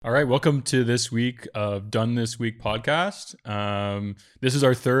All right, welcome to this week of Done This Week podcast. This is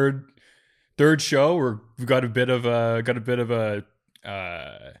our third show. We've got a bit of a Momentum.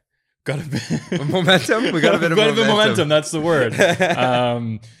 We got a bit of momentum. That's the word.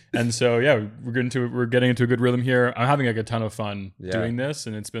 And so yeah, we're getting into a good rhythm here. I'm having like a ton of fun doing this,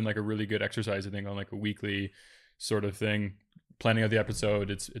 and it's been like a really good exercise. I think on like a weekly sort of thing, planning out the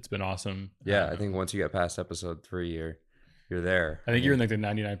episode. It's been awesome. Yeah, I think once you get past episode 3, you're there. I think you're in like the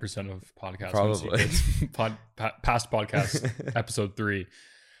 99% of podcasts. Probably. Past podcast episode 3.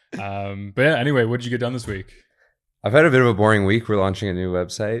 But yeah, anyway, what did you get done this week? I've had a bit of a boring week. We're launching a new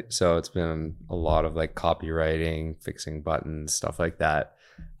website, so it's been a lot of like copywriting, fixing buttons, stuff like that.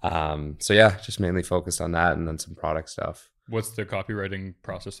 So yeah, just mainly focused on that and then some product stuff. What's the copywriting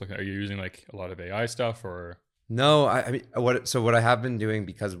process like? Are you using like a lot of AI stuff or? No, I mean, what I have been doing,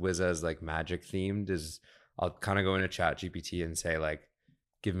 because Wizza is like magic themed, is I'll kind of go into ChatGPT and say like,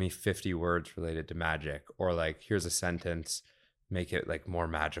 give me 50 words related to magic, or like, here's a sentence, make it like more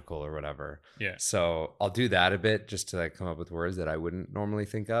magical or whatever. Yeah. So I'll do that a bit just to like come up with words that I wouldn't normally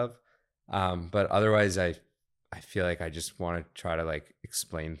think of. But otherwise I feel like I just want to try to like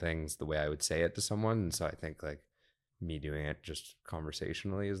explain things the way I would say it to someone. And so I think like me doing it just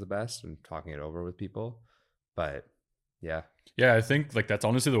conversationally is the best and talking it over with people. But yeah, I think like that's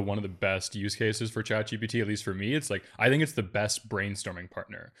honestly one of the best use cases for ChatGPT, at least for me. It's like, I think it's the best brainstorming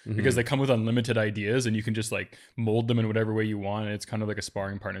partner because they come with unlimited ideas and you can just like mold them in whatever way you want. And it's kind of like a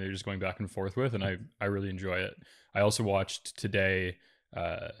sparring partner that you're just going back and forth with. And I really enjoy it. I also watched today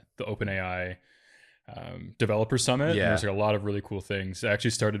the OpenAI developer summit. Yeah. And there's like a lot of really cool things. I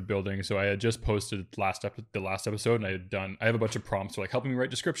actually started building. So I had just posted the last episode, and I have a bunch of prompts for like helping me write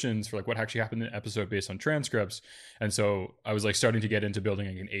descriptions for like what actually happened in the episode based on transcripts. And so I was like starting to get into building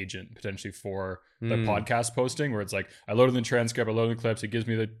like an agent potentially for the podcast posting, where it's like I load in the transcript, I load in the clips, it gives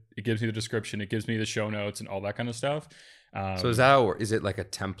me the description, it gives me the show notes and all that kind of stuff. So is it like a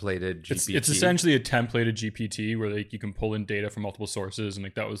templated GPT? It's essentially a templated GPT where like you can pull in data from multiple sources, and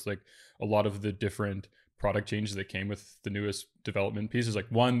like that was like a lot of the different product changes that came with the newest development pieces. Like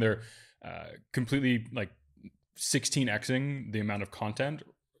one, they're completely like 16xing the amount of content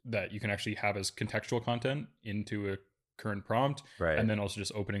that you can actually have as contextual content into a current prompt, right? And then also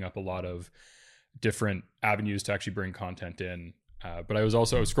just opening up a lot of different avenues to actually bring content in. But I was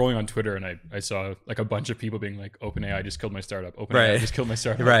scrolling on Twitter and I saw like a bunch of people being like, OpenAI just killed my startup. OpenAI just killed my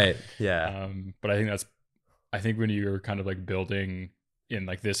startup. Right. Yeah. But I think when you're kind of like building in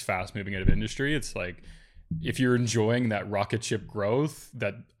like this fast moving out of industry, it's like, if you're enjoying that rocket ship growth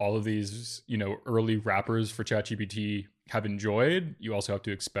that all of these, early wrappers for ChatGPT have enjoyed, you also have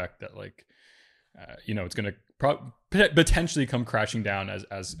to expect that like, it's going to potentially come crashing down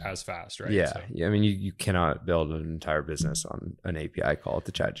as fast, right? Yeah. I mean, you cannot build an entire business on an API call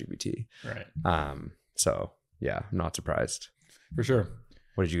to ChatGPT. Right. So yeah, I'm not surprised. For sure.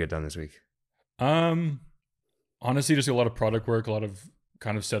 What did you get done this week? Honestly, just a lot of product work, a lot of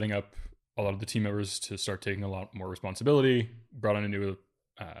kind of setting up a lot of the team members to start taking a lot more responsibility. Brought on a new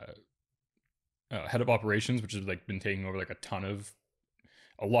head of operations, which has like been taking over like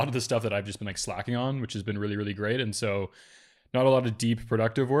a lot of the stuff that I've just been like slacking on, which has been really, really great. And so not a lot of deep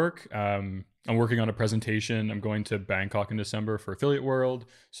productive work. I'm working on a presentation. I'm going to Bangkok in December for Affiliate World.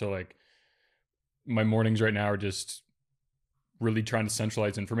 So like my mornings right now are just really trying to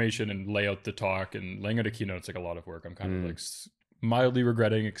centralize information and lay out the talk, and laying out a keynote. It's like a lot of work. I'm kind of like mildly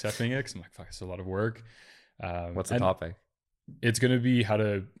regretting accepting it because I'm like, fuck, it's a lot of work. What's the topic? It's going to be how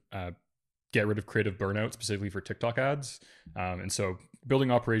to get rid of creative burnout, specifically for TikTok ads. And so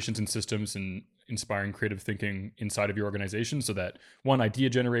building operations and systems and inspiring creative thinking inside of your organization, so that one, idea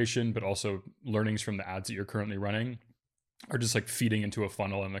generation, but also learnings from the ads that you're currently running are just like feeding into a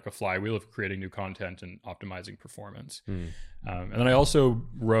funnel and like a flywheel of creating new content and optimizing performance. And then I also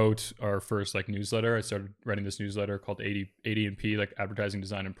wrote our first like newsletter. I started writing this newsletter called AD&P, like advertising,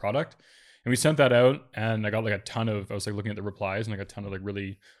 design, and product. And we sent that out, and I got like I was like looking at the replies, and I got a ton of like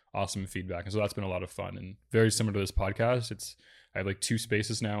really awesome feedback. And so that's been a lot of fun, and very similar to this podcast. I have like 2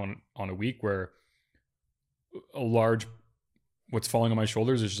 spaces now on a week where what's falling on my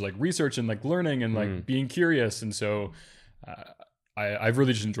shoulders is just like research and like learning and like being curious. And so I've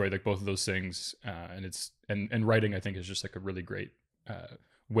really just enjoyed like both of those things, and writing I think is just like a really great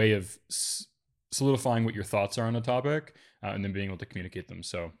way of solidifying what your thoughts are on a topic, and then being able to communicate them.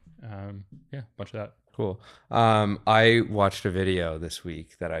 So yeah, a bunch of that. Cool. I watched a video this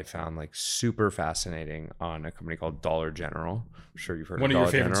week that I found like super fascinating on a company called Dollar General. I'm sure you've heard one of of Dollar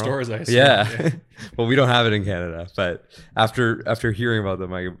your favorite General. stores, I assume. Yeah. Well, we don't have it in Canada, but after hearing about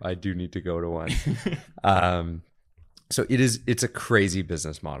them, I do need to go to one. So it's a crazy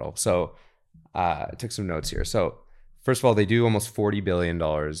business model. So I took some notes here. So first of all, they do almost $40 billion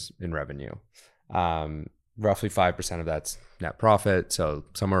in revenue. Roughly 5% of that's net profit. So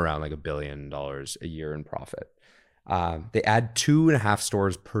somewhere around like $1 billion a year in profit. They add 2.5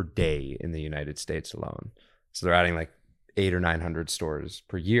 stores per day in the United States alone. So they're adding like 800 or 900 stores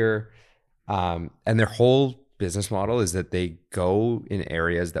per year. And their whole business model is that they go in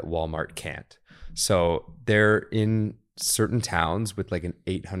areas that Walmart can't. So they're in certain towns with like an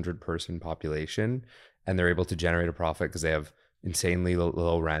 800 person population, and they're able to generate a profit because they have insanely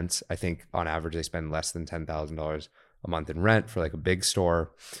low rents. I think on average they spend less than $10,000 a month in rent for like a big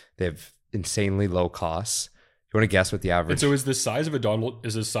store. They have insanely low costs. You want to guess what the average? And so is the size of a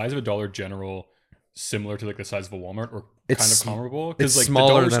Dollar General similar to like the size of a Walmart, or kind of comparable? Because like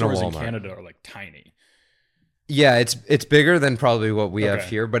smaller the than dollar a stores Walmart. in Canada are like tiny. Yeah, it's bigger than probably what we have Okay.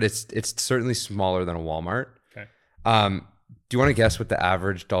 here, but it's certainly smaller than a Walmart. Okay. Do you want to guess what the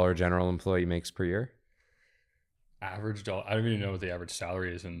average Dollar General employee makes per year? Average dollar. I don't even know what the average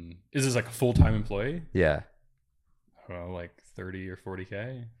salary is. And is this like a full-time employee? Yeah, I don't know, like 30 or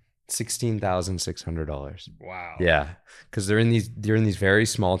 40K. $16,600. Wow. Yeah, because they're in these very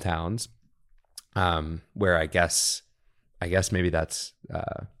small towns, where I guess maybe that's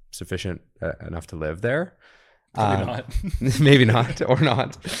sufficient enough to live there. Probably not. Maybe not, or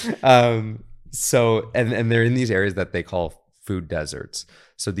not. So and they're in these areas that they call food deserts.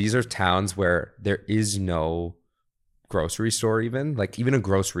 So these are towns where there is no grocery store. Even a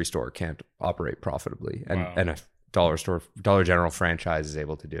grocery store can't operate profitably, and Wow. and a Dollar General franchise is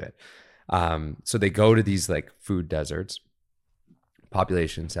able to do it. So they go to these like food deserts,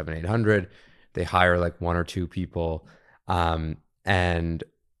 population 700-800. They hire like 1 or 2 people, and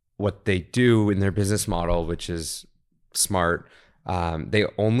what they do in their business model, which is smart, they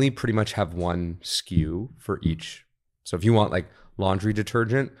only pretty much have one SKU for each. So if you want like laundry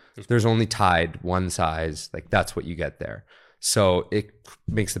detergent, there's only Tide one size. Like that's what you get there. So it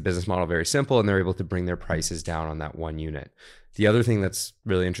makes the business model very simple, and they're able to bring their prices down on that one unit. The other thing that's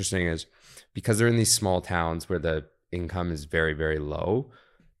really interesting is because they're in these small towns where the income is very, very low,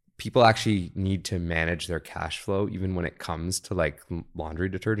 people actually need to manage their cash flow even when it comes to like laundry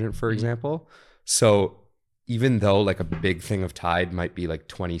detergent, for example. So even though like a big thing of Tide might be like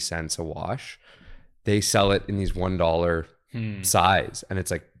 20 cents a wash, they sell it in these $1 size, and it's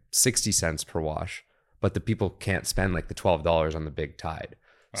like 60 cents per wash. But the people can't spend like the $12 on the big Tide.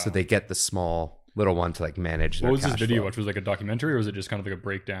 Wow. So they get the small little one to like manage their cash flow. What was this video? Which was like a documentary, or was it just kind of like a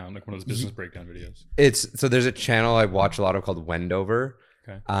breakdown, like one of those business breakdown videos? So there's a channel I watch a lot of called Wendover.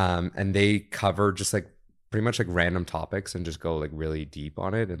 Okay. And they cover just like pretty much like random topics and just go like really deep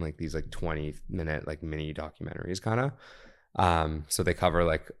on it, and like these like 20-minute like mini documentaries kind of. So they cover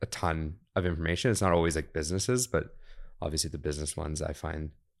like a ton of information. It's not always like businesses, but obviously the business ones I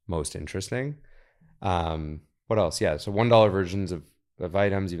find most interesting. What else? Yeah. So $1 versions of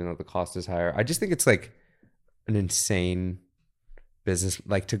items, even though the cost is higher. I just think it's like an insane business,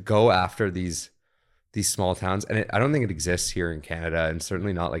 like to go after these small towns. And I don't think it exists here in Canada, and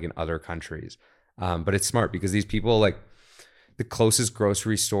certainly not like in other countries. But it's smart because these people, like the closest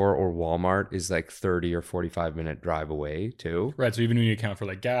grocery store or Walmart is like 30 or 45-minute drive away too. Right. So even when you account for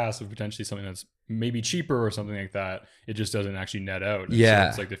like gas or potentially something that's maybe cheaper or something like that, it just doesn't actually net out. And Yeah. So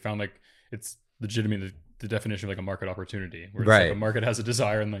it's like they found like it's legitimately the definition of like a market opportunity, where it's Right. like a market has a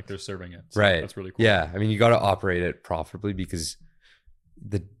desire and like they're serving it. So Right. That's really cool. Yeah. I mean, you got to operate it profitably because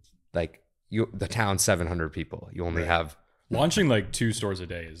the town's 700 people. You only have launching like 2 stores a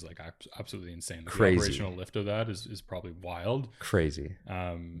day is like absolutely insane. Like crazy. The operational lift of that is probably wild. Crazy.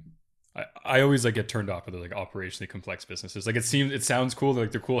 I always like get turned off with like operationally complex businesses. Like it sounds cool,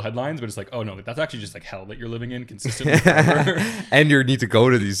 like they're cool headlines, but it's like, oh no, that's actually just like hell that you're living in consistently forever. And you need to go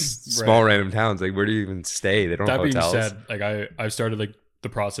to these small random towns. Like where do you even stay? They don't have hotels. That being said, like I've started like the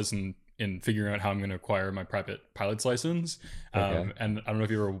process in figuring out how I'm going to acquire my private pilot's license. Okay. And I don't know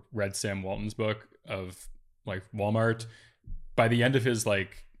if you ever read Sam Walton's book of like Walmart. By the end of his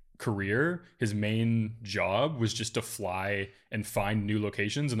like career, his main job was just to fly and find new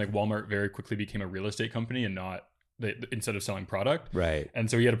locations, and like Walmart very quickly became a real estate company and not instead of selling product. Right. And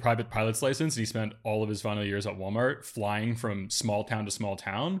so he had a private pilot's license, and he spent all of his final years at Walmart flying from small town to small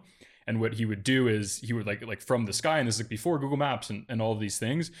town. And what he would do is he would like from the sky, and this is like before Google Maps and all of these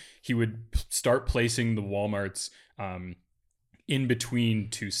things, he would start placing the Walmarts in between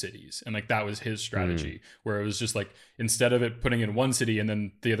two cities. And like that was his strategy, where it was just like, instead of it putting in one city and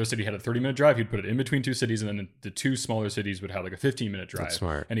then the other city had a 30-minute drive, he'd put it in between two cities, and then the two smaller cities would have like a 15-minute drive. That's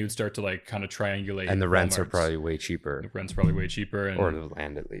smart. And he would start to like kind of triangulate. And the rents are Walmarts. probably way cheaper. The rent's probably way cheaper. And, or the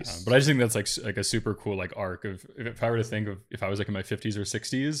land at least. but I just think that's like a super cool like arc of, if I were to think of, if I was like in my 50s or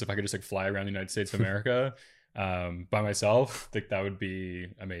 60s, if I could just like fly around the United States of America by myself, I think that would be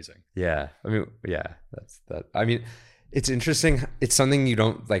amazing. Yeah. I mean, yeah, that's that. I mean, it's interesting. It's something you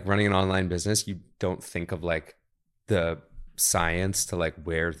don't like, running an online business. You don't think of like the science to like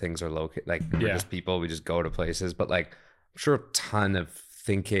where things are located. Like we're just people, we just go to places, but like I'm sure a ton of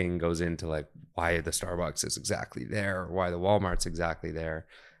thinking goes into like why the Starbucks is exactly there, or why the Walmart's exactly there.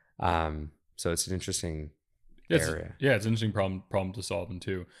 So it's an interesting area. It's an interesting problem to solve. And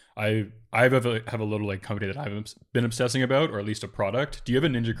too, I have a little like company that I've been obsessing about, or at least a product. Do you have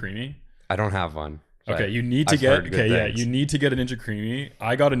a Ninja Creami? I don't have one. Okay, you need to get you need to get a Ninja Creami.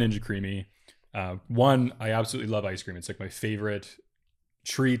 I got a Ninja Creami. One, I absolutely love ice cream. It's like my favorite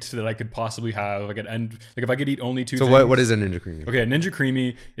treat that I could possibly have. Like if I could eat only two. So things, what is a Ninja Creami? Okay, a Ninja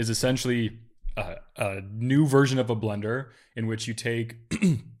Creami is essentially a new version of a blender in which you take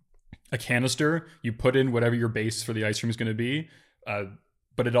a canister, you put in whatever your base for the ice cream is going to be,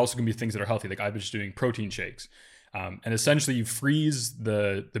 but it also can be things that are healthy. Like I've been just doing protein shakes. And essentially you freeze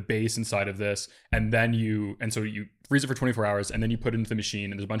the base inside of this, and so you freeze it for 24 hours, and then you put it into the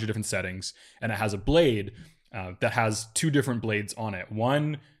machine, and there's a bunch of different settings, and it has a blade that has two different blades on it.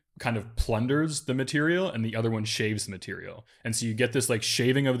 One kind of plunders the material, and the other one shaves the material. And so you get this like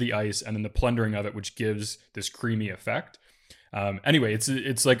shaving of the ice and then the plundering of it, which gives this creamy effect. Anyway,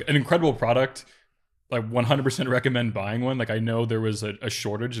 it's like an incredible product. Like 100% recommend buying one. Like I know there was a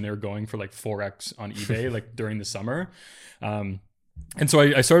shortage, and they were going for like 4x on eBay like during the summer. And so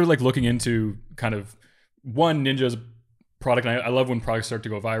I started like looking into kind of Ninja's product. And I love when products start to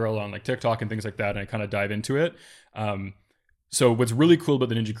go viral on like TikTok and things like that. And I kind of dive into it. So what's really cool about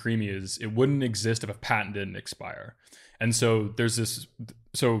the Ninja Creami is it wouldn't exist if a patent didn't expire. And so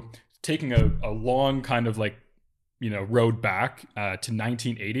taking a long kind of like, road back to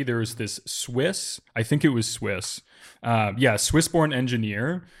 1980, there was this Swiss Swiss-born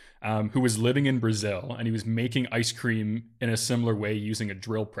engineer who was living in Brazil, and he was making ice cream in a similar way using a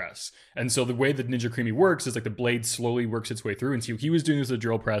drill press. And so the way that Ninja Creami works is like the blade slowly works its way through. And so he was doing this with a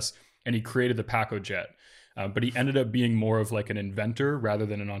drill press, and he created the Paco Jet. But he ended up being more of like an inventor rather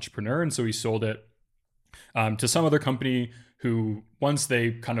than an entrepreneur. And so he sold it to some other company who, once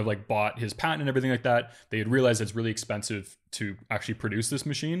they kind of like bought his patent and everything like that, they had realized it's really expensive to actually produce this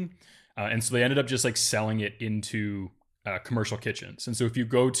machine. And so they ended up just like selling it into commercial kitchens. And so if you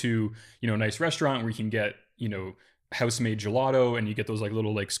go to, a nice restaurant where you can get, house-made gelato, and you get those like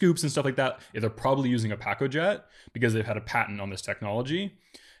little like scoops and stuff like that, they're probably using a Paco Jet because they've had a patent on this technology.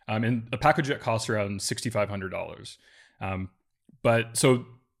 And a Paco Jet costs around $6,500. But so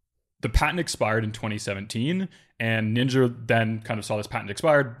the patent expired in 2017, and Ninja then kind of saw this patent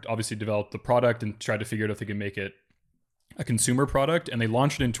expired, obviously developed the product and tried to figure out if they could make it a consumer product. And they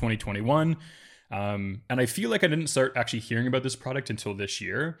launched it in 2021. And I feel like I didn't start actually hearing about this product until this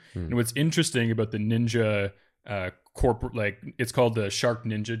year. And what's interesting about the Ninja it's called the Shark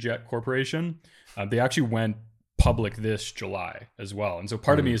Ninja Jet Corporation. They actually went public this July as well. And so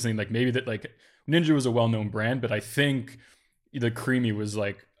part of me is thinking like maybe that like Ninja was a well-known brand, but I think the Creami was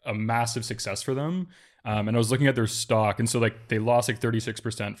like a massive success for them. And I was looking at their stock, and so like they lost like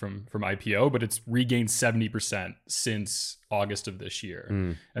 36% from IPO, but it's regained 70% since August of this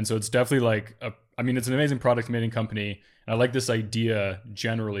year. And so it's definitely like it's an amazing product, amazing company. And I like this idea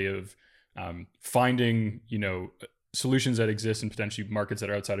generally of finding, solutions that exist in potentially markets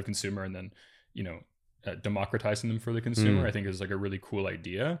that are outside of consumer, and then, democratizing them for the consumer. I think is like a really cool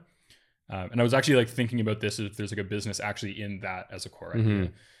idea. And I was actually like thinking about this, if there's like a business actually in that as a core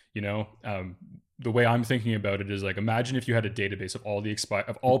idea. The way I'm thinking about it is like, imagine if you had a database of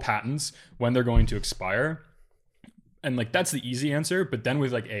all patents, when they're going to expire. And like, that's the easy answer. But then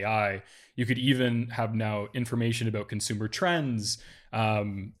with like AI, you could even have now information about consumer trends,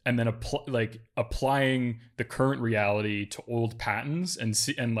 and then applying the current reality to old patents,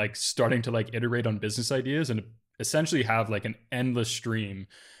 and like starting to like iterate on business ideas, and essentially have like an endless stream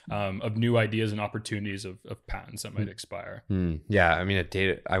of new ideas and opportunities of patents that might expire. Yeah, I mean,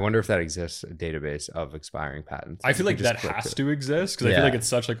 I wonder if that exists, a database of expiring patents. I feel like that has to exist, because I feel like it's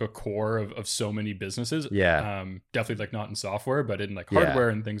such like a core of so many businesses. Definitely like not in software, but in like hardware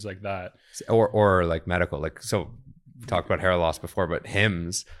and things like that. Or like medical. Like, so we talked about hair loss before, but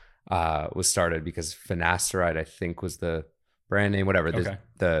Hims was started because finasteride, I think, was the brand name, whatever.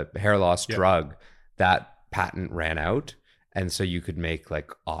 The hair loss drug, that patent ran out. And so you could make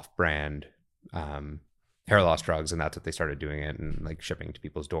like off-brand hair loss drugs, and that's what they started doing it and like shipping to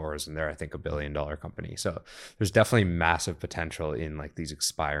people's doors. And they're, I think, $1 billion company. So there's definitely massive potential in like these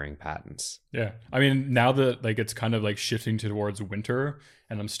expiring patents. Yeah. I mean, now that like it's kind of like shifting towards winter,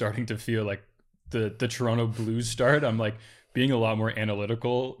 and I'm starting to feel like the Toronto blues start, I'm like being a lot more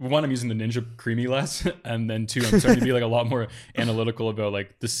analytical. One, I'm using the Ninja Creami less, and then two, I'm starting to be like a lot more analytical about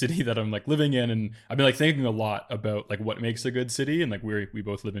like the city that I'm like living in. And I've been like thinking a lot about like what makes a good city, and like we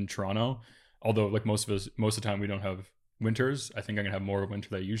both live in Toronto, although like most of the time we don't have winters. I think I'm gonna have more winter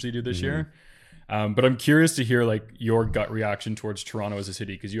than I usually do this year. But I'm curious to hear like your gut reaction towards Toronto as a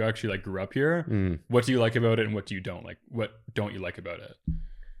city, because you actually like grew up here. What do you like about it, and what do you don't like? What don't you like about it?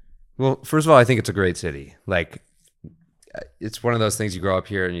 Well, first of all, I think it's a great city. Like, it's one of those things, you grow up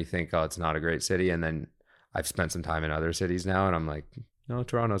here and you think, oh, it's not a great city. And then I've spent some time in other cities now, and I'm like, no,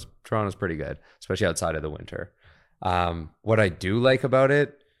 Toronto's pretty good, especially outside of the winter. What I do like about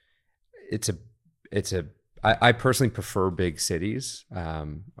it, I personally prefer big cities.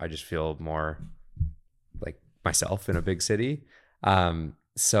 I just feel more like myself in a big city.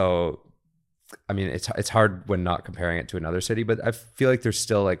 So, I mean, it's hard when not comparing it to another city, but I feel like there's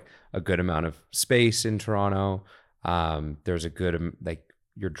still like a good amount of space in Toronto. There's a good, like,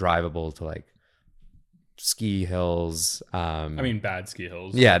 you're drivable to like ski hills. I mean, bad ski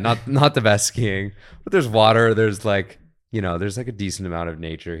hills. Yeah, not the best skiing, but there's water. There's like, there's like a decent amount of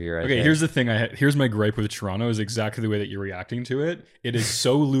nature here. I think. Here's the thing. Here's my gripe with Toronto is exactly the way that you're reacting to it. It is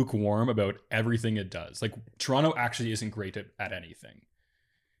so lukewarm about everything it does. Like, Toronto actually isn't great at anything.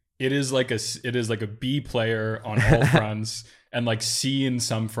 It is like a B player on all fronts and like C in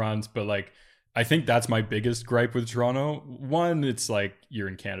some fronts, but like, I think that's my biggest gripe with Toronto. One, it's like you're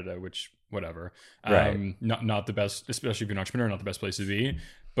in Canada, which whatever. Right. Not the best, especially if you're an entrepreneur, not the best place to be.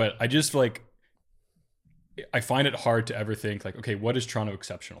 But I just like, I find it hard to ever think like, okay, what is Toronto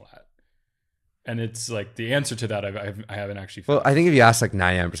exceptional at? And it's like the answer to that I haven't actually found. Well, I think if you ask like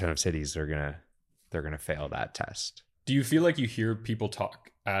 99% of cities, they're gonna fail that test. Do you feel like you hear people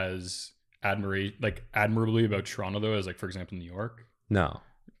talk as admirably about Toronto though, as like, for example, New York? No.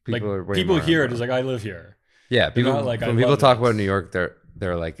 People hear it as like, I live here. Yeah, when people talk about New York,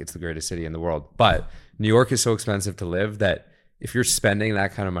 they're like, it's the greatest city in the world. But New York is so expensive to live that if you're spending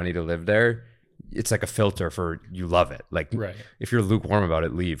that kind of money to live there, it's like a filter for, you love it. Like, right. If you're lukewarm about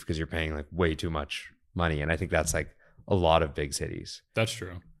it, leave, because you're paying like way too much money. And I think that's like a lot of big cities. That's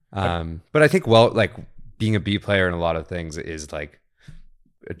true. But I think, like, being a B player in a lot of things is like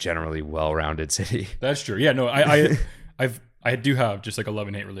a generally well-rounded city. That's true. Yeah, no, I do have just like a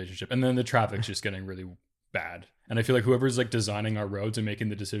love-and-hate relationship, and then the traffic's just getting really bad, and I feel like whoever's like designing our roads and making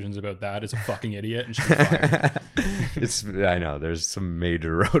the decisions about that is a fucking idiot and should be fired. I know there's some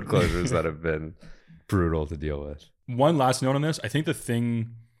major road closures that have been brutal to deal with. One last note on this: I think the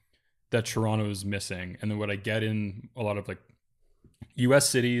thing that Toronto is missing, and then what I get in a lot of like U.S.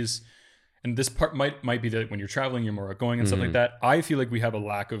 cities, and this part might be that when you're traveling, you're more outgoing and stuff like that. I feel like we have a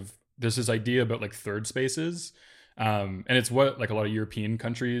lack of. There's this idea about like third spaces. And it's what like a lot of European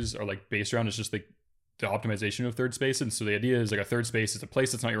countries are like based around. It's just like the optimization of third space. And so the idea is like a third space is a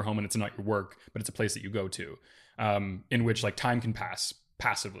place that's not your home and it's not your work, but it's a place that you go to, in which like time can pass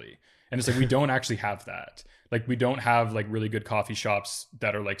passively. And it's like, we don't actually have that. Like, we don't have like really good coffee shops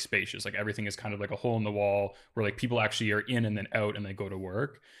that are like spacious. Like, everything is kind of like a hole in the wall where like people actually are in and then out and they go to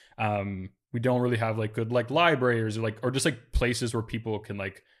work. We don't really have like good like libraries or just like places where people can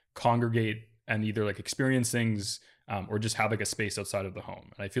like congregate and either like experience things or just have like a space outside of the home.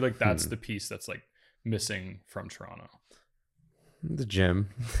 And I feel like that's the piece that's like missing from Toronto. The gym.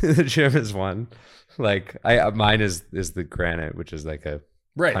 The gym is one. Like, mine is the Granite, which is like a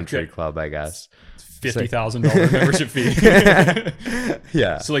country club, I guess. $50,000 membership fee.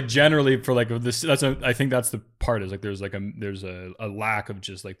 Yeah. So like generally for like this, I think that's the part is like there's a lack of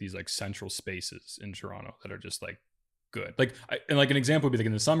just like these like central spaces in Toronto that are just like good. Like, and like an example would be like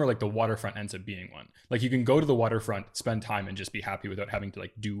in the summer, like the waterfront ends up being one. Like, you can go to the waterfront, spend time, and just be happy without having to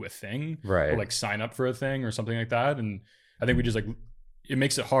like do a thing, right? Or like sign up for a thing or something like that. And I think we just like, it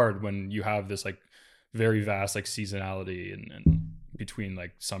makes it hard when you have this like very vast like seasonality and between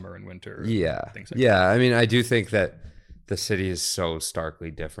like summer and winter. Yeah, and things like that. I mean, I do think that the city is so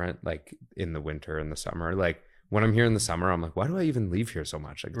starkly different. Like in the winter and the summer, like when I'm here in the summer, I'm like, why do I even leave here so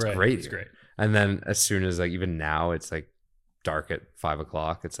much? Like, it's great. It's great. And then as soon as like, even now it's like dark at 5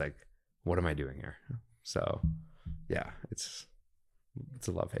 o'clock, it's like, what am I doing here? So yeah, it's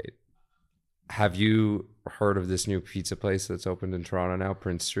a love-hate. Have you heard of this new pizza place that's opened in Toronto now,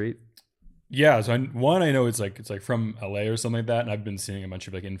 Prince Street? Yeah, so I know it's like from LA or something like that, and I've been seeing a bunch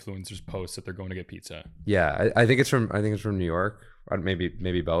of like influencers post that they're going to get pizza. Yeah, I think it's from New York, or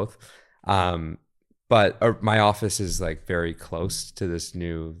maybe both. But my office is like very close to this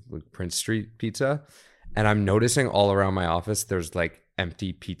new like, Prince Street pizza, and I'm noticing all around my office there's like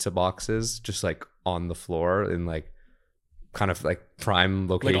empty pizza boxes just like on the floor in like kind of like prime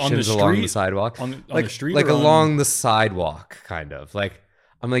Like locations along the sidewalk, on like the street, like or along the sidewalk, kind of like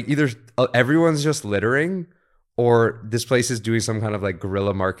I'm like either everyone's just littering, or this place is doing some kind of like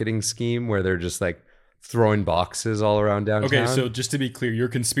guerrilla marketing scheme where they're just like throwing boxes all around downtown. Okay, so just to be clear, your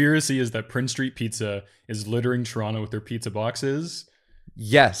conspiracy is that Prince Street Pizza is littering Toronto with their pizza boxes.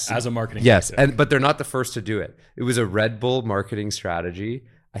 Yes, as a marketing tactic. But they're not the first to do it. It was a Red Bull marketing strategy.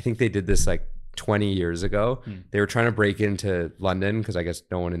 I think they did this like 20 years ago. They were trying to break into London because I guess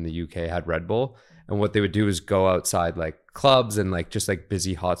no one in the UK had Red Bull. And what they would do is go outside like clubs and like just like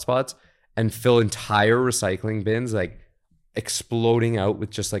busy hotspots and fill entire recycling bins, like exploding out with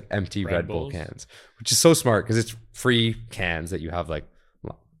just like empty Red Bull cans, which is so smart because it's free cans that you have like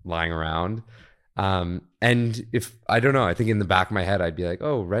lying around. And if I don't know, I think in the back of my head I'd be like,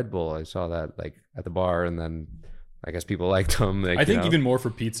 oh, Red Bull, I saw that like at the bar, and then I guess people liked them. Like, I think even more for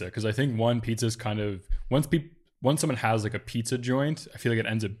pizza, because I think pizza is kind of once someone has like a pizza joint, I feel like it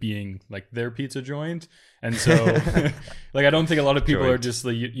ends up being like their pizza joint. And so like I don't think a lot of people are just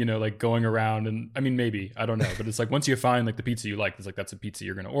like, like going around, and I mean maybe, I don't know, but it's like once you find like the pizza you like, it's like that's a pizza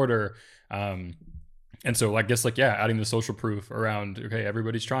you're gonna order. And so I guess like, yeah, adding the social proof around, okay,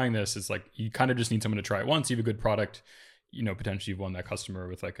 everybody's trying this. It's like you kind of just need someone to try it once. You have a good product, potentially you've won that customer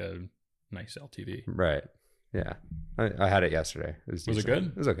with like a nice LTV. Right. Yeah. I had it yesterday. Was it good?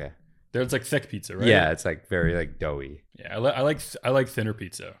 It was okay. There's like thick pizza, right? Yeah, it's like very like doughy. Yeah, I like thinner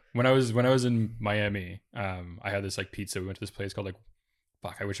pizza. When I was in Miami, I had this like pizza. We went to this place called like,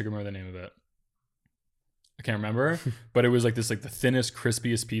 I wish I could remember the name of it. I can't remember, but it was like this like the thinnest,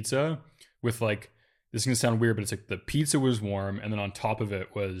 crispiest pizza with like, this is gonna sound weird, but it's like the pizza was warm, and then on top of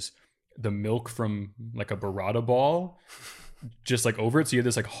it was the milk from like a burrata ball, just like over it. So you had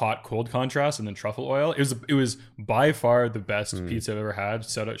this like hot cold contrast, and then truffle oil. It was by far the best pizza I've ever had.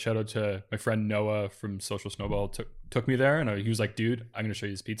 Shout out to my friend Noah from Social Snowball. Took me there, and he was like, dude, I'm gonna show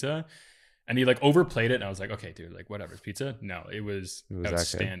you this pizza. And he like overplayed it, and I was like, okay, dude, like whatever, it's pizza. No, it was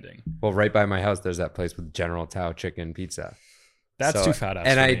outstanding. Well, right by my house there's that place with General Tao chicken pizza. That's too fat ass.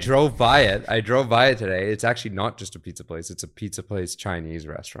 And I drove by it. Today. It's actually not just a pizza place. It's a pizza place Chinese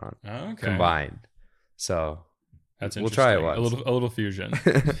restaurant combined. So that's interesting. We'll try it once. A little fusion.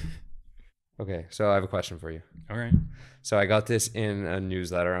 Okay, so I have a question for you. All right. So I got this in a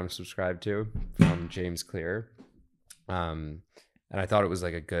newsletter I'm subscribed to from James Clear, and I thought it was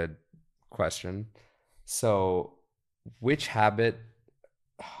like a good question. So, which habit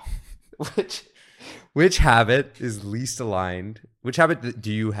is least aligned? Which habit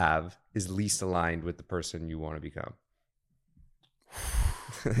do you have is least aligned with the person you want to become?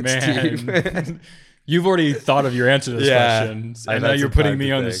 Man, you've already thought of your answer to this question, and now you're putting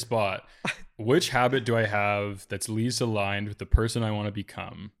me on the spot. Which habit do I have that's least aligned with the person I want to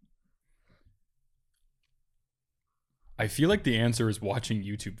become? I feel like the answer is watching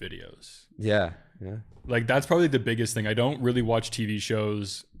YouTube videos. Yeah. Like that's probably the biggest thing. I don't really watch TV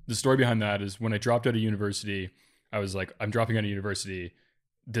shows. The story behind that is when I dropped out of university, I was like, I'm dropping out of university.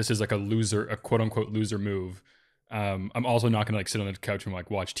 This is like a quote unquote loser move. I'm also not gonna like sit on the couch and like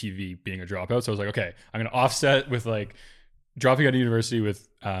watch TV being a dropout. So I was like, okay, I'm gonna offset with like dropping out of university with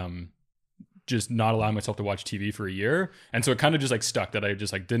just not allowing myself to watch TV for a year. And so it kind of just like stuck that I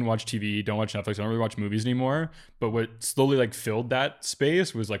just like didn't watch TV, don't watch Netflix, I don't really watch movies anymore. But what slowly like filled that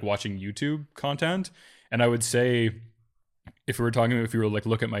space was like watching YouTube content. And I would say if we were like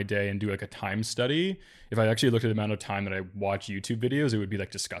look at my day and do like a time study, if I actually looked at the amount of time that I watch YouTube videos, it would be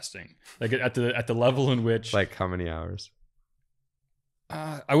like disgusting. Like at the level in which, like how many hours?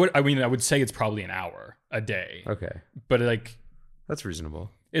 I would say it's probably an hour a day. Okay. But like, that's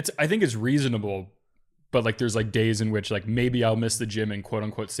reasonable. I think it's reasonable, but like there's like days in which like maybe I'll miss the gym and quote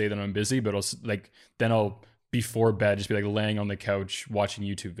unquote say that I'm busy, but I'll before bed just be like laying on the couch watching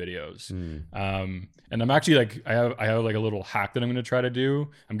YouTube videos. And I'm actually like I have like a little hack that I'm going to try to do.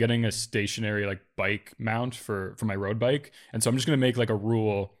 I'm getting a stationary like bike mount for my road bike, and so I'm just going to make like a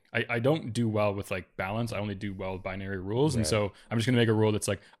rule. I don't do well with like balance. I only do well with binary rules. Right. And so I'm just going to make a rule that's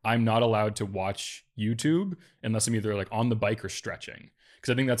like I'm not allowed to watch YouTube unless I'm either like on the bike or stretching.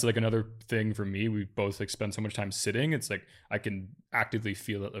 Because I think that's like another thing for me. We both like spend so much time sitting. It's like I can actively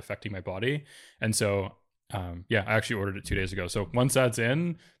feel it affecting my body. And so, I actually ordered it 2 days ago. So once that's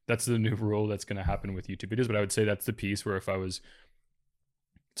in, that's the new rule that's going to happen with YouTube videos. But I would say that's the piece where if I was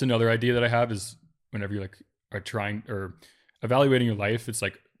It's another idea that I have is whenever you like are trying or evaluating your life, it's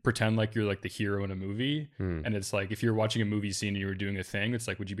like pretend like you're like the hero in a movie. And it's like if you're watching a movie scene and you were doing a thing, it's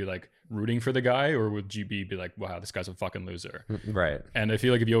like would you be like rooting for the guy or would you be like, wow, this guy's a fucking loser? Right. And I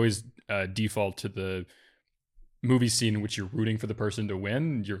feel like if you always default to the movie scene in which you're rooting for the person to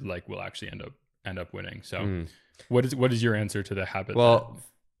win, you're like will actually end up winning. So what is your answer to the habit? Well,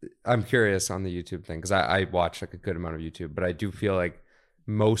 I'm curious on the YouTube thing because I watch like a good amount of YouTube, but I do feel like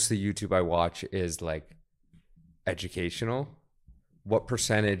most of the YouTube I watch is like educational. What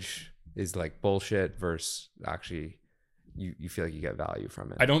percentage is like bullshit versus actually you feel like you get value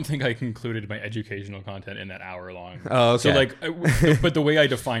from it? I don't think I concluded my educational content in that hour long. Oh, okay. So like, but the way I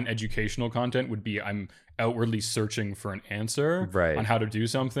define educational content would be I'm outwardly searching for an answer on how to do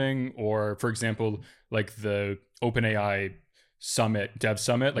something. Or for example, like the OpenAI dev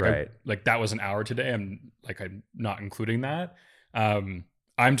summit, like that was an hour today. I'm not including that.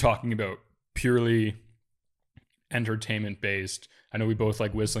 I'm talking about purely entertainment based. I know we both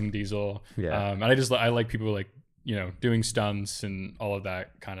like Whistling Diesel. Yeah. And I like people like, you know, doing stunts and all of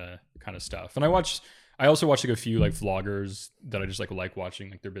that kind of stuff. And I also watch like a few like vloggers that I just like watching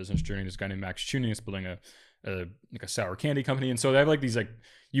like their business journey. This guy named Max Tuning is building a sour candy company. And so they have like these like,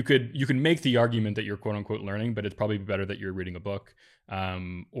 you can make the argument that you're quote unquote learning, but it's probably better that you're reading a book,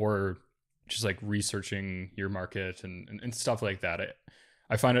 or just like researching your market and stuff like that.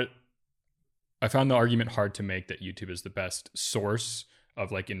 I found the argument hard to make that YouTube is the best source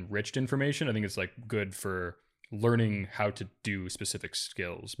of like enriched information. I think it's like good for learning how to do specific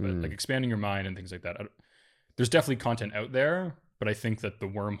skills, but like expanding your mind and things like that. There's definitely content out there, but I think that the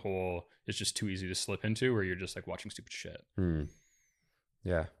wormhole is just too easy to slip into where you're just like watching stupid shit.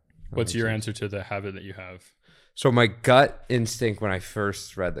 Yeah. What's your answer to the habit that you have? So my gut instinct when I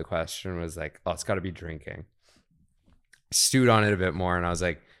first read the question was like, oh, it's got to be drinking. Stewed on it a bit more and I was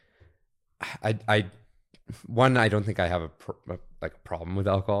like, I don't think I have a problem with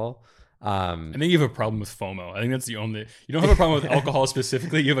alcohol. I think you have a problem with FOMO. I think that's the only. You don't have a problem with alcohol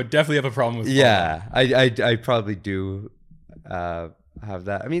specifically. You definitely have a problem with FOMO. Yeah, I probably do have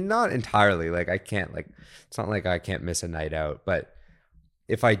that. I mean, not entirely. Like I can't it's not like I can't miss a night out. But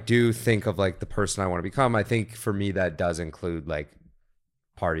if I do think of like the person I want to become, I think for me that does include like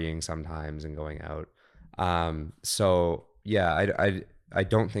partying sometimes and going out. So yeah, I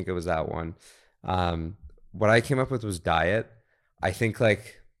don't think it was that one. What I came up with was diet. I think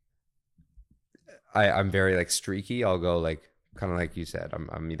like I'm very like streaky. I'll go like kind of like you said,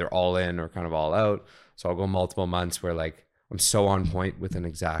 I'm either all in or kind of all out. So I'll go multiple months where like I'm so on point with an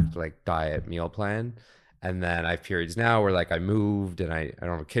exact like diet meal plan. And then I have periods now where like I moved and I don't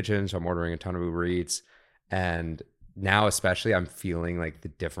have a kitchen. So I'm ordering a ton of Uber Eats. And now especially I'm feeling like the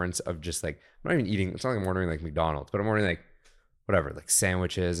difference of just like, I'm not even eating. It's not like I'm ordering like McDonald's, but I'm ordering like whatever, like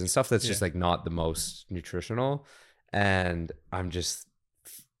sandwiches and stuff that's just like not the most nutritional. And I'm just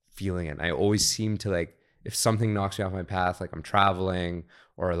feeling it. And I always seem to like, if something knocks me off my path, like I'm traveling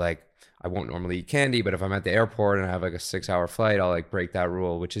or like I won't normally eat candy, but if I'm at the airport and I have like a 6-hour flight, I'll like break that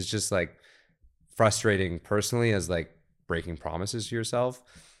rule, which is just like frustrating personally as like breaking promises to yourself.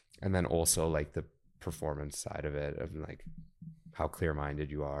 And then also like the performance side of it, of like how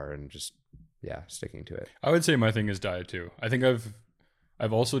clear-minded you are and just, yeah, sticking to it. I would say my thing is diet too. I think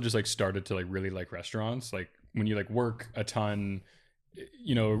I've also just like started to like really like restaurants. Like when you like work a ton,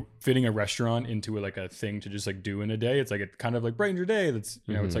 you know, fitting a restaurant into like a thing to just like do in a day, it's like it kind of like brightens your day. That's,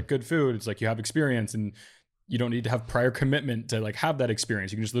 you know, it's like good food. It's like you have experience and you don't need to have prior commitment to like have that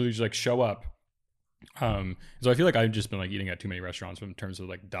experience. You can just literally just like show up. So I feel like I've just been like eating at too many restaurants in terms of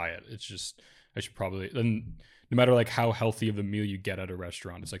like diet. It's just, I should probably, then no matter like how healthy of the meal you get at a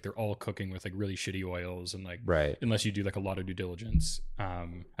restaurant, it's like they're all cooking with like really shitty oils and like, unless you do like a lot of due diligence. I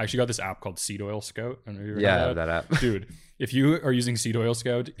actually got this app called Seed Oil Scout. I don't know if you ever heard that app. Dude, if you are using Seed Oil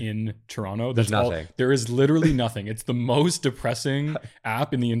Scout in Toronto, there's nothing. There is literally nothing. It's the most depressing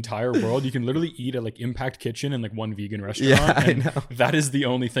app in the entire world. You can literally eat at like Impact Kitchen and like one vegan restaurant. Yeah, I know. That is the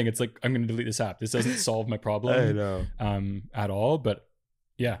only thing. It's like, I'm going to delete this app. This doesn't solve my problem I know. At all. But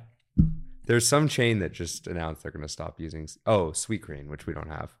yeah. There's some chain that just announced they're going to stop using, Sweet Green, which we don't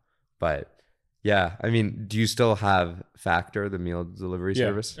have. But yeah, I mean, do you still have Factor, the meal delivery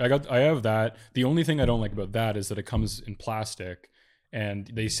service? I have that. The only thing I don't like about that is that it comes in plastic and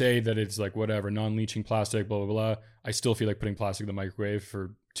they say that it's like whatever, non-leaching plastic, blah, blah, blah. I still feel like putting plastic in the microwave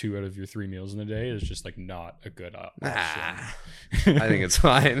for 2 out of your 3 meals in a day is just like not a good option. I think it's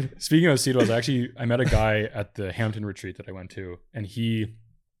fine. Speaking of seed oils, I met a guy at the Hampton retreat that I went to, and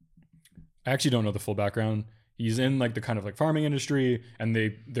I actually don't know the full background. He's in like the kind of like farming industry, and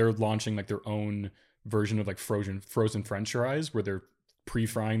they're launching like their own version of like frozen French fries where they're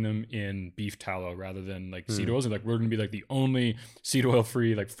pre-frying them in beef tallow rather than like seed oils, and like we're going to be like the only seed oil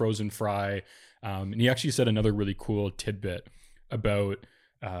free like frozen fry. And he actually said another really cool tidbit about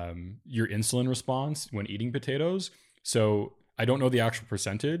your insulin response when eating potatoes. So I don't know the actual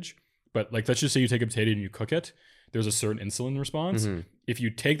percentage, but like let's just say you take a potato and you cook it, there's a certain insulin response. If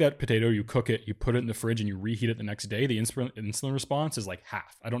you take that potato, you cook it, you put it in the fridge and you reheat it the next day, the insulin response is like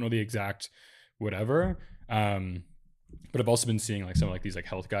half. I don't know the exact whatever. But I've also been seeing like some of like these like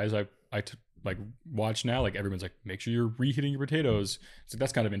health guys like watch now, like everyone's like, make sure you're reheating your potatoes. So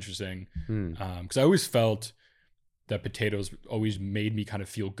that's kind of interesting. Because I always felt that potatoes always made me kind of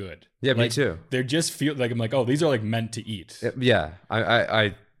feel good. Yeah, like, me too. They just feel like, I'm like, oh, these are like meant to eat. Yeah,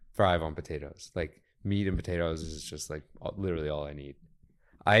 I thrive on potatoes. Like meat and potatoes is just like literally all I need.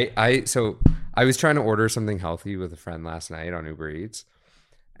 So I was trying to order something healthy with a friend last night on Uber Eats,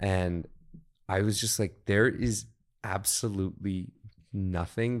 and I was just like, there is absolutely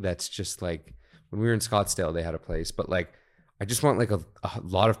nothing that's just like, when we were in Scottsdale, they had a place, but like, I just want like a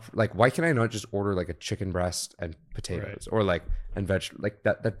lot of like, why can I not just order like a chicken breast and potatoes or like, and vegetable, like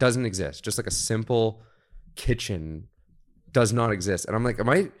that doesn't exist. Just like a simple kitchen does not exist. And I'm like,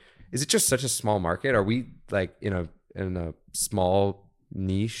 is it just such a small market? Are we like in a small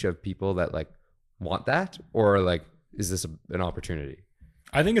niche of people that like want that, or like, is this an opportunity?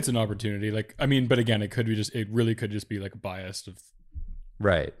 I think it's an opportunity. Like, I mean, but again, it really could just be like a bias of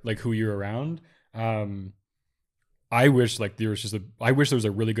like who you're around. I wish like there was a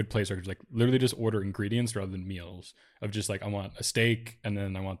really good place where I could like literally just order ingredients rather than meals, of just like, I want a steak and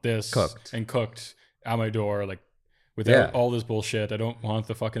then I want this cooked at my door, like without all this bullshit. I don't want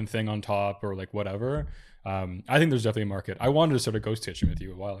the fucking thing on top or like whatever. I think there's definitely a market. I wanted to start a ghost kitchen with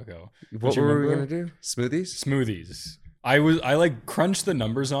you a while ago. What were we gonna do? Smoothies. I like crunched the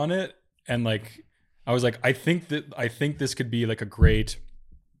numbers on it, and like I was like, I think this could be like a great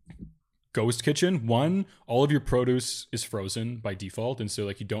ghost kitchen. One, all of your produce is frozen by default, and so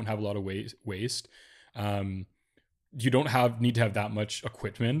like you don't have a lot of waste. You don't need to have that much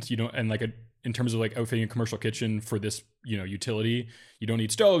equipment. You don't, and like in terms of like outfitting a commercial kitchen for this, utility, you don't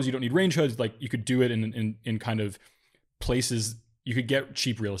need stoves, you don't need range hoods. Like you could do it in kind of places you could get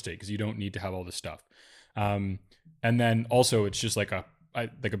cheap real estate because you don't need to have all this stuff. And then also it's just like a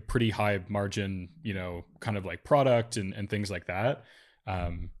pretty high margin, kind of like product and things like that.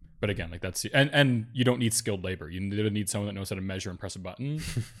 But again, like that's, and you don't need skilled labor. You need someone that knows how to measure and press a button.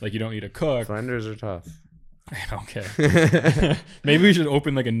 Like you don't need a cook. Blenders are tough. Okay. Maybe we should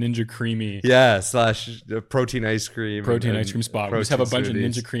open like a Ninja Creami. Yeah, / protein ice cream. Ice cream spot. We just have a bunch of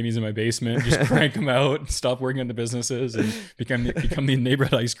Ninja Creamies in my basement. Just crank them out, stop working on the businesses, and become the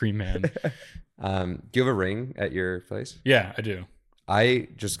neighborhood ice cream man. Do you have a ring at your place? Yeah, I do. I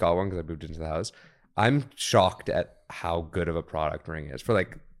just got one because I moved into the house. I'm shocked at how good of a product Ring is for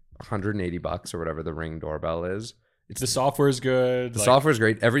like $180 or whatever the Ring doorbell is. The software is good. The software is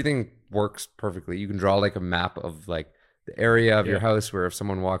great. Everything works perfectly. You can draw like a map of like the area of your house where if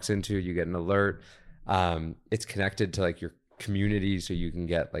someone walks into, you get an alert. It's connected to like your community, so you can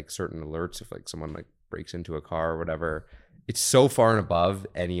get like certain alerts if like someone like breaks into a car or whatever. It's so far and above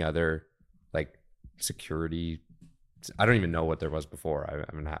any other like security. I don't even know what there was before.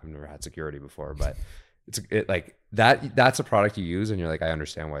 I've never had security before, but that's a product you use and you're like, I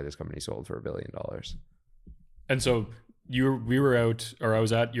understand why this company sold for $1 billion. And so we were out, or I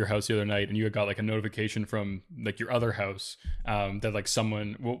was at your house the other night, and you had got like a notification from like your other house that like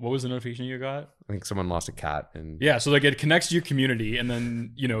someone, what was the notification you got? I think someone lost a cat. And yeah, so like it connects to your community and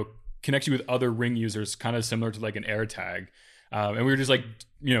then, connects you with other Ring users, kind of similar to like an AirTag. And we were just like,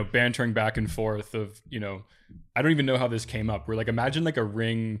 bantering back and forth of, I don't even know how this came up. We're like, imagine like a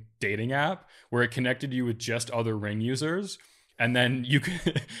Ring dating app where it connected you with just other Ring users. And then you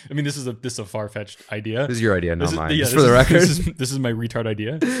could, this is a far-fetched idea. This is your idea, not mine. Just for the record. This is my retard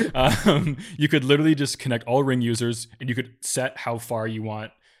idea. You could literally just connect all Ring users and you could set how far you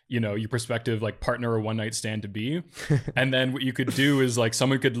want, your prospective like partner or one night stand to be. And then what you could do is like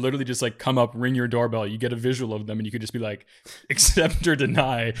someone could literally just like come up, ring your doorbell. You get a visual of them and you could just be like, accept or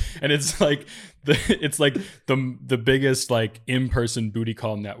deny. And it's like the biggest like in-person booty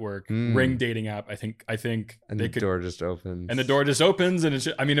call network, Ring dating app. I think and the door just opens. And the door just opens, and it's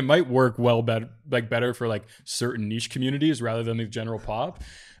just, it might work better for like certain niche communities rather than the general pop.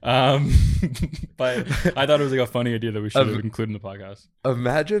 But I thought it was like a funny idea that we should include in the podcast.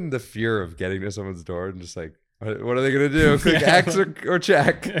 Imagine the fear of getting to someone's door and just like, what are they gonna do? Click X or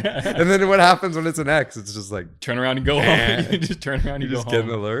check, and then what happens when it's an X? It's just like turn around and go home. You just turn around and you go home. Get an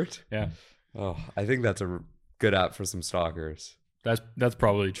alert. Yeah. Oh, I think that's a good app for some stalkers. That's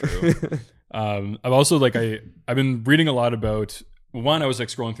probably true. I've also I've been reading a lot about one, I was like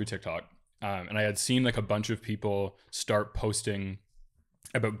scrolling through TikTok, and I had seen like a bunch of people start posting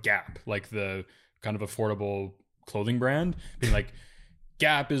about Gap, like the kind of affordable clothing brand, being like,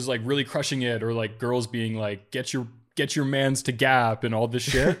 Gap is like really crushing it, or like girls being like, get your mans to Gap and all this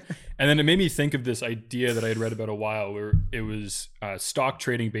shit. And then it made me think of this idea that I had read about a while, where it was stock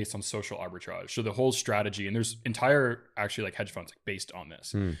trading based on social arbitrage. So the whole strategy, and there's entire actually like hedge funds like based on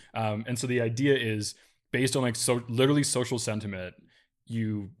this. And so the idea is based on like literally social sentiment,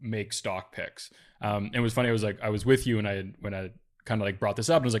 you make stock picks. And it was funny. I was with you, and when I kind of like brought this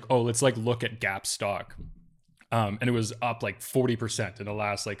up, and I was like, oh, let's like look at Gap stock. And it was up like 40% in the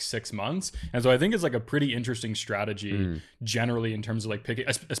last like 6 months. And so I think it's like a pretty interesting strategy generally in terms of like picking,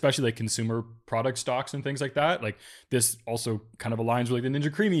 especially like consumer product stocks and things like that. Like this also kind of aligns with like the Ninja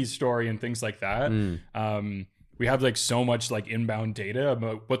Creami story and things like that. We have like so much like inbound data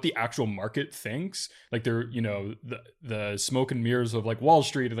about what the actual market thinks. Like they're, you know, the smoke and mirrors of like Wall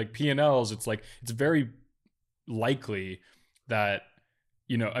Street and like P&Ls. It's like, it's very likely that,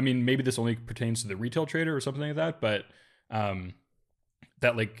 you know, I mean, maybe this only pertains to the retail trader or something like that, but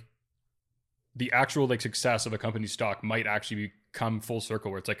that like the actual like success of a company's stock might actually come full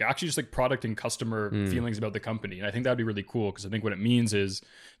circle, where it's like actually just like product and customer feelings about the company. And I think that'd be really cool, because I think what it means is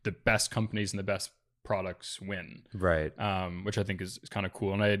the best companies and the best products win. Right. Which I think is kind of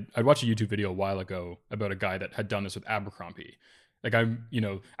cool. And I'd watched a YouTube video a while ago about a guy that had done this with Abercrombie. Like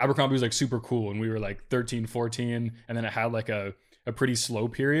Abercrombie was like super cool, and we were like 13, 14, and then it had like a pretty slow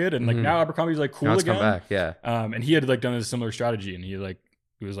period, and like now Abercrombie's like cool again. Come back, yeah. And he had like done a similar strategy, and it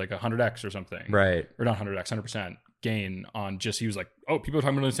was like 100x or something, right? Or not 100x, 100% gain on just, he was like, oh, people are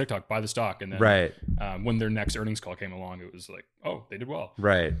talking about it on TikTok, buy the stock, and then right. When their next earnings call came along, it was like, oh, they did well,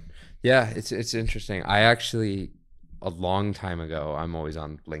 right? Yeah, it's interesting. I actually, a long time ago, I'm always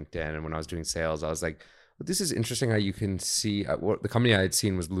on LinkedIn, and when I was doing sales, I was like, well, this is interesting how you can see what the company I had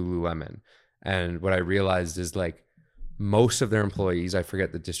seen was Lululemon, and what I realized is like, most of their employees, I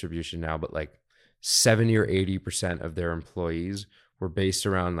forget the distribution now, but like 70 or 80% of their employees were based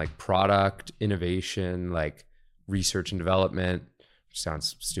around like product innovation, like research and development. Which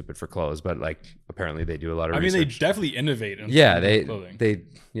sounds stupid for clothes, but like apparently they do a lot of research. They definitely innovate. They clothing. they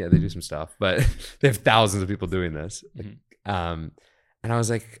do some stuff, but they have thousands of people doing this. And I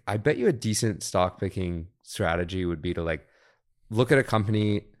was like, I bet you a decent stock picking strategy would be to like look at a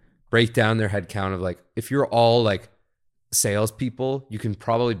company, break down their headcount of like, if you're all like salespeople, you can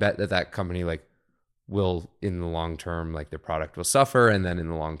probably bet that company like will in the long term, like their product will suffer, and then in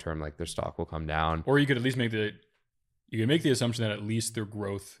the long term, like their stock will come down. Or you could at least make the assumption that at least their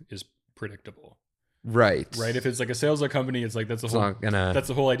growth is predictable. Right. If it's like a sales company, it's like that's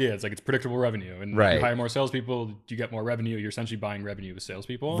the whole idea. It's like it's predictable revenue, and if you hire more salespeople, you get more revenue. You're essentially buying revenue with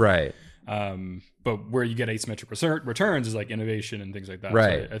salespeople. Right. But where you get asymmetric returns is like innovation and things like that.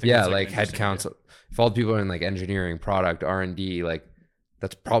 Right. So I think like headcounts. If all the people are in like engineering, product, R&D, like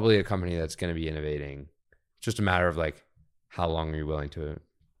that's probably a company that's going to be innovating. It's just a matter of like how long are you willing to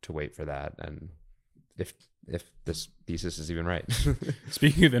wait for that, and if this thesis is even right.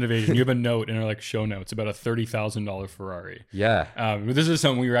 Speaking of innovation, you have a note in our like show notes about a $30,000 Ferrari. Yeah. This is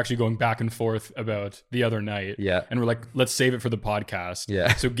something we were actually going back and forth about the other night. Yeah. And we're like, let's save it for the podcast.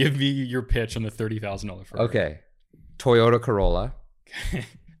 Yeah. So give me your pitch on the $30,000 Ferrari. Okay. Toyota Corolla.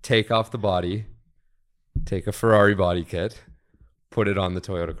 Take off the body. Take a Ferrari body kit. Put it on the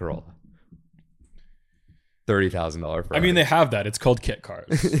Toyota Corolla. $30,000 Ferrari. I mean, they have that. It's called kit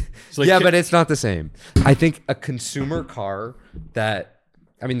cars. So like but it's not the same. I think a consumer car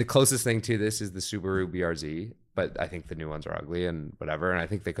the closest thing to this is the Subaru BRZ, but I think the new ones are ugly and whatever. And I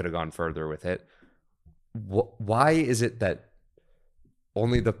think they could have gone further with it. Why is it that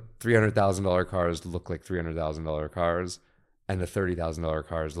only the $300,000 cars look like $300,000 cars and the $30,000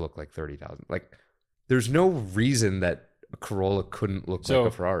 cars look like $30,000? Like, there's no reason that a Corolla couldn't look like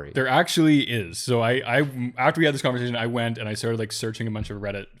a Ferrari. There actually is. So I after we had this conversation, I went and I started like searching a bunch of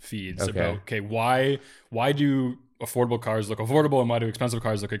Reddit feeds about why do affordable cars look affordable and why do expensive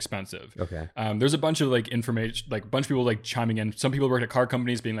cars look expensive? Okay. There's a bunch of like information, like a bunch of people like chiming in. Some people work at car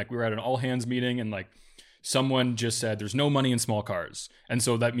companies being like, we were at an all hands meeting and like someone just said there's no money in small cars, and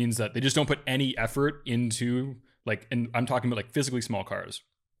so that means that they just don't put any effort into like, and I'm talking about like physically small cars.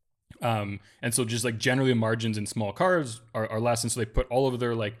 And so just like generally the margins in small cars are less, and so they put all of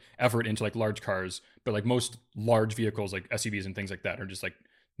their like effort into like large cars, but like most large vehicles like SUVs and things like that are just like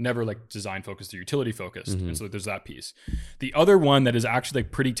never like design focused or utility focused. And so there's that piece. The other one that is actually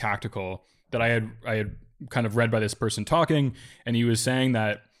like pretty tactical that I had kind of read by this person talking, and he was saying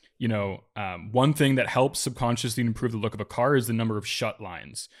that, you know, one thing that helps subconsciously improve the look of a car is the number of shut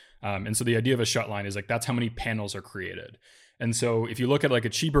lines. And so the idea of a shut line is like that's how many panels are created. And so if you look at like a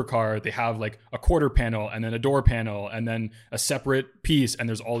cheaper car, they have like a quarter panel and then a door panel and then a separate piece, and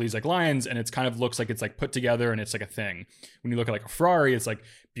there's all these like lines, and it's kind of looks like it's like put together and it's like a thing. When you look at like a Ferrari, it's like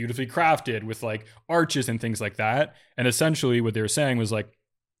beautifully crafted with like arches and things like that. And essentially what they were saying was like,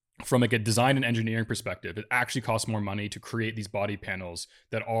 from like a design and engineering perspective, it actually costs more money to create these body panels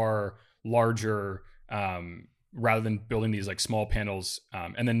that are larger, rather than building these like small panels.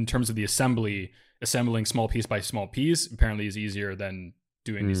 And then in terms of the assembling small piece by small piece apparently is easier than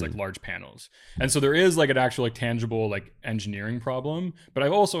doing these like large panels. And so there is like an actual like tangible like engineering problem. But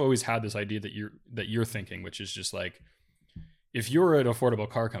I've also always had this idea that you're thinking, which is just like, if you're an affordable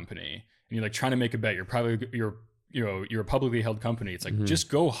car company and you're like trying to make a bet, you're a publicly held company. It's like, just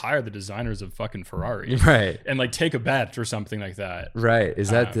go hire the designers of fucking Ferrari, right? And like take a bet or something like that, right? Is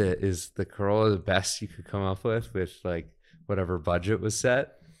the Corolla the best you could come up with like whatever budget was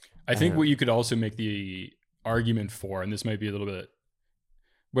set? I think what you could also make the argument for, and this might be a little bit,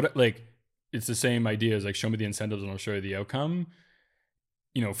 but like it's the same idea as like, show me the incentives and I'll show you the outcome.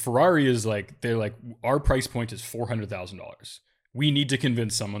 You know, Ferrari is like, they're like, our price point is $400,000. We need to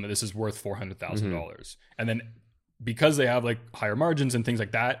convince someone that this is worth $400,000, and then, because they have like higher margins and things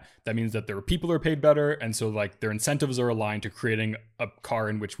like that, that means that their people are paid better. And so like their incentives are aligned to creating a car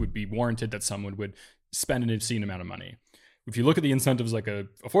in which would be warranted that someone would spend an obscene amount of money. If you look at the incentives like a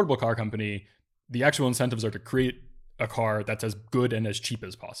affordable car company, the actual incentives are to create a car that's as good and as cheap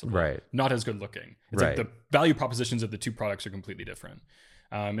as possible, right? Not as good looking. It's like the value propositions of the two products are completely different.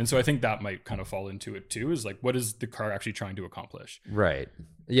 And so I think that might kind of fall into it too, is like, what is the car actually trying to accomplish? Right.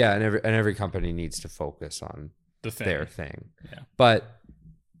 Yeah. And every company needs to focus on their thing. Yeah. But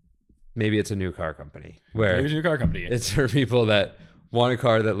maybe it's a new car company where it's for people that want a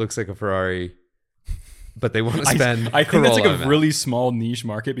car that looks like a Ferrari, but they want to spend I think that's like a really small niche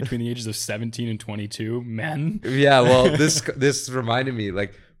market between the ages of 17 and 22 men. Yeah, well, this reminded me,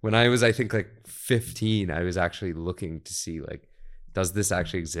 like when I was, I think like 15, I was actually looking to see like, does this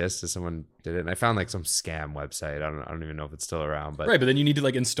actually exist? Does someone did it? And I found like some scam website. I don't even know if it's still around. But right, but then you need to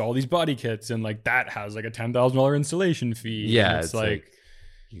like install these body kits, and like that has like a $10,000 installation fee. Yeah, it's like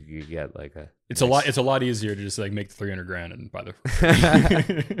you get like it's a lot easier to just like make $300,000 and buy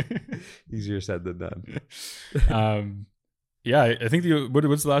the easier said than done. Yeah, I think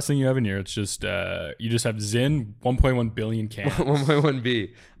what's the last thing you have in here? It's just you just have Zinn 1.1 billion cans. 1.1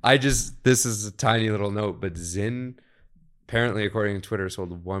 B. This is a tiny little note, but Zinn apparently, according to Twitter,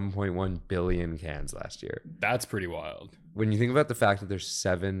 sold 1.1 billion cans last year. That's pretty wild. When you think about the fact that there's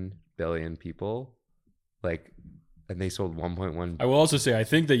 7 billion people, like, and they sold 1.1. I will also say, I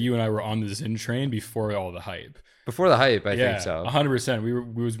think that you and I were on the Zinn train before all the hype. Before the hype, I think so. 100%.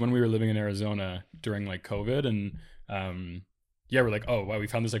 We was when we were living in Arizona during like COVID, and we're like, oh wow, we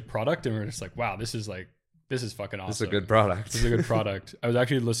found this like product, and we're just like, wow, this is fucking awesome. This is a good product. This is a good product. I was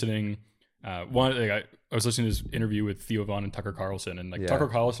actually listening. I was listening to this interview with Theo Von and Tucker Carlson, and like Tucker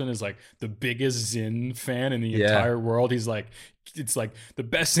Carlson is like the biggest Zinn fan in the entire world. He's like, it's like the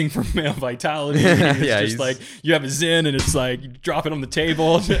best thing for male vitality. It's just like you have a Zinn and it's like you drop it on the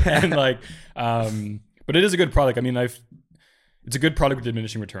table and like, but it is a good product. I mean, it's a good product with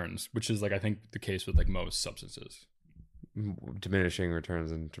diminishing returns, which is like I think the case with like most substances. Diminishing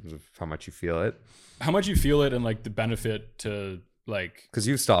returns in terms of how much you feel it, and like the benefit to. Like, because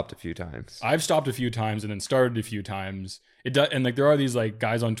you've stopped a few times. I've stopped a few times and then started a few times. It does, and like there are these like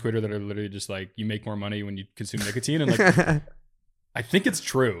guys on Twitter that are literally just like, you make more money when you consume nicotine, and like I think it's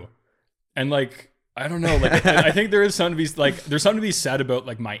true. And like I don't know, like I think there is something to be like there's something to be said about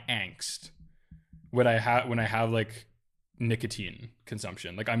like my angst when I have like nicotine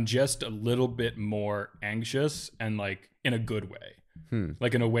consumption. Like I'm just a little bit more anxious, and like in a good way,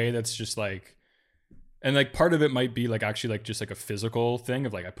 like in a way that's just like. And like part of it might be like actually like just like a physical thing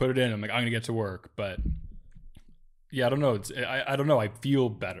of like I put it in, I'm like I'm gonna get to work, but yeah, I don't know. I don't know. I feel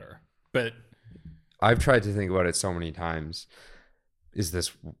better, but I've tried to think about it so many times. Is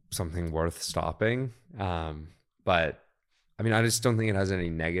this something worth stopping? But I mean, I just don't think it has any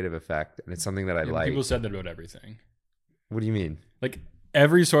negative effect, and it's something that I like. People said that about everything. What do you mean? Like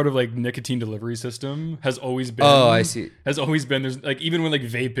every sort of like nicotine delivery system has always been. Oh, I see. Has always been. There's like even when like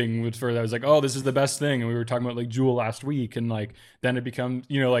vaping was first, I was like, oh, this is the best thing, and we were talking about like Juul last week, and like then it becomes,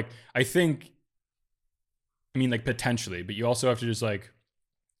 you know, like I think. I mean, like potentially, but you also have to just like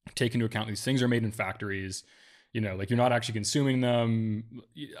take into account these things are made in factories. You know, like you're not actually consuming them.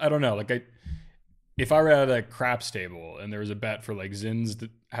 I don't know. Like if I were at a craps table and there was a bet for like Zinn's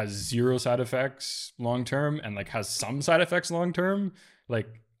that has 0 side effects long term and like has some side effects long term, like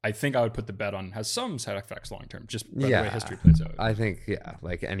I think I would put the bet on has some side effects long term, just by the way history plays out. I think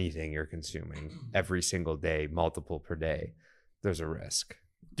like anything you're consuming every single day, multiple per day, there's a risk.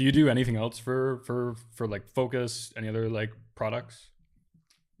 Do you do anything else for like focus? Any other like products?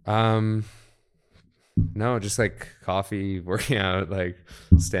 No, just like coffee, working out, like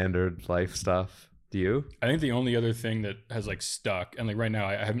standard life stuff. Do you? I think the only other thing that has like stuck, and like right now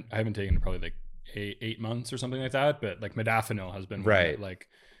I haven't taken it probably like 8 months or something like that, but like modafinil has been Right. like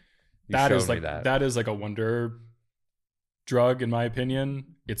You that is showed me like that is like a wonder drug in my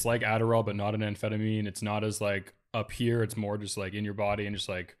opinion. It's like Adderall but not an amphetamine. It's not as like up here, it's more just like in your body and just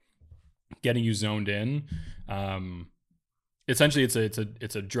like getting you zoned in. Essentially it's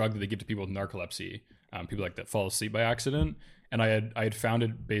a drug that they give to people with narcolepsy, people like that fall asleep by accident. And I had found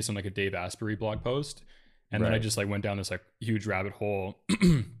it based on like a Dave Asprey blog post, and then I just like went down this like huge rabbit hole.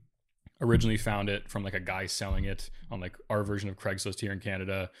 Originally found it from like a guy selling it on like our version of Craigslist here in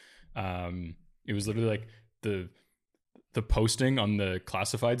Canada. It was literally like the posting on the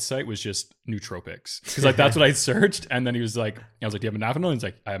classified site was just nootropics, because like that's what I searched. And then I was like, do you have modafinil? And he's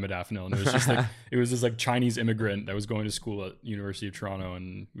like, I have modafinil. And it was just like it was this like Chinese immigrant that was going to school at University of Toronto,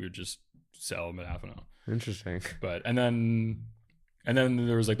 and we would just sell modafinil. Interesting. But and then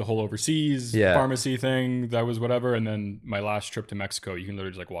there was like the whole overseas pharmacy thing that was whatever. And then my last trip to Mexico, you can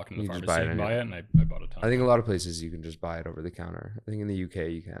literally just like walk into the pharmacy and buy it. And I bought a ton. I think a lot of places you can just buy it over the counter. I think in the UK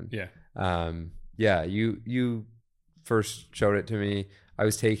you can. Yeah. Yeah. You first showed it to me. I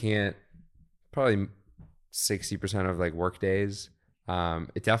was taking it probably 60% of like work days.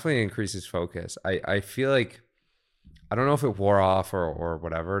 It definitely increases focus. I feel like, I don't know if it wore off or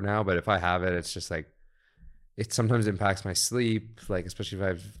whatever now, but if I have it, it's just like, it sometimes impacts my sleep, like especially if I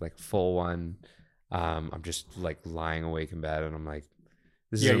have like full one. I'm just like lying awake in bed and I'm like,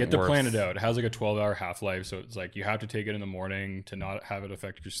 this you have to plan it out. It has like a 12-hour half-life, so it's like you have to take it in the morning to not have it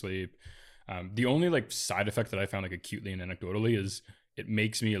affect your sleep. The only like side effect that I found like acutely and anecdotally is it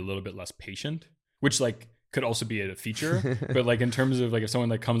makes me a little bit less patient, which like could also be a feature. But like in terms of like if someone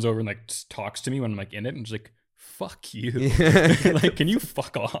like comes over and like talks to me when I'm like in it and just like, fuck you, like can you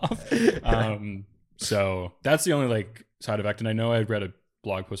fuck off? So that's the only like side effect. And I know I read a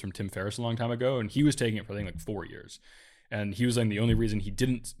blog post from Tim Ferriss a long time ago, and he was taking it for I think like 4 years. And he was like, the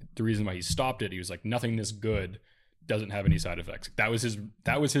reason why he stopped it, he was like, nothing this good doesn't have any side effects. That was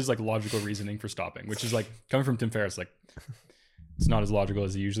his like logical reasoning for stopping, which is like coming from Tim Ferriss, like it's not as logical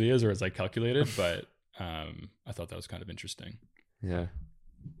as it usually is or as like calculated, but I thought that was kind of interesting. Yeah,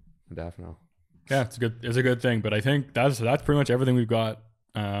 definitely. Yeah, it's a good thing. But I think that's pretty much everything we've got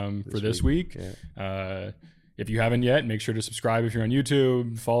for this week. Yeah. If you haven't yet, make sure to subscribe if you're on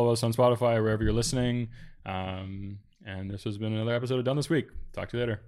YouTube, follow us on Spotify, wherever you're listening. And this has been another episode of Done This Week. Talk to you later.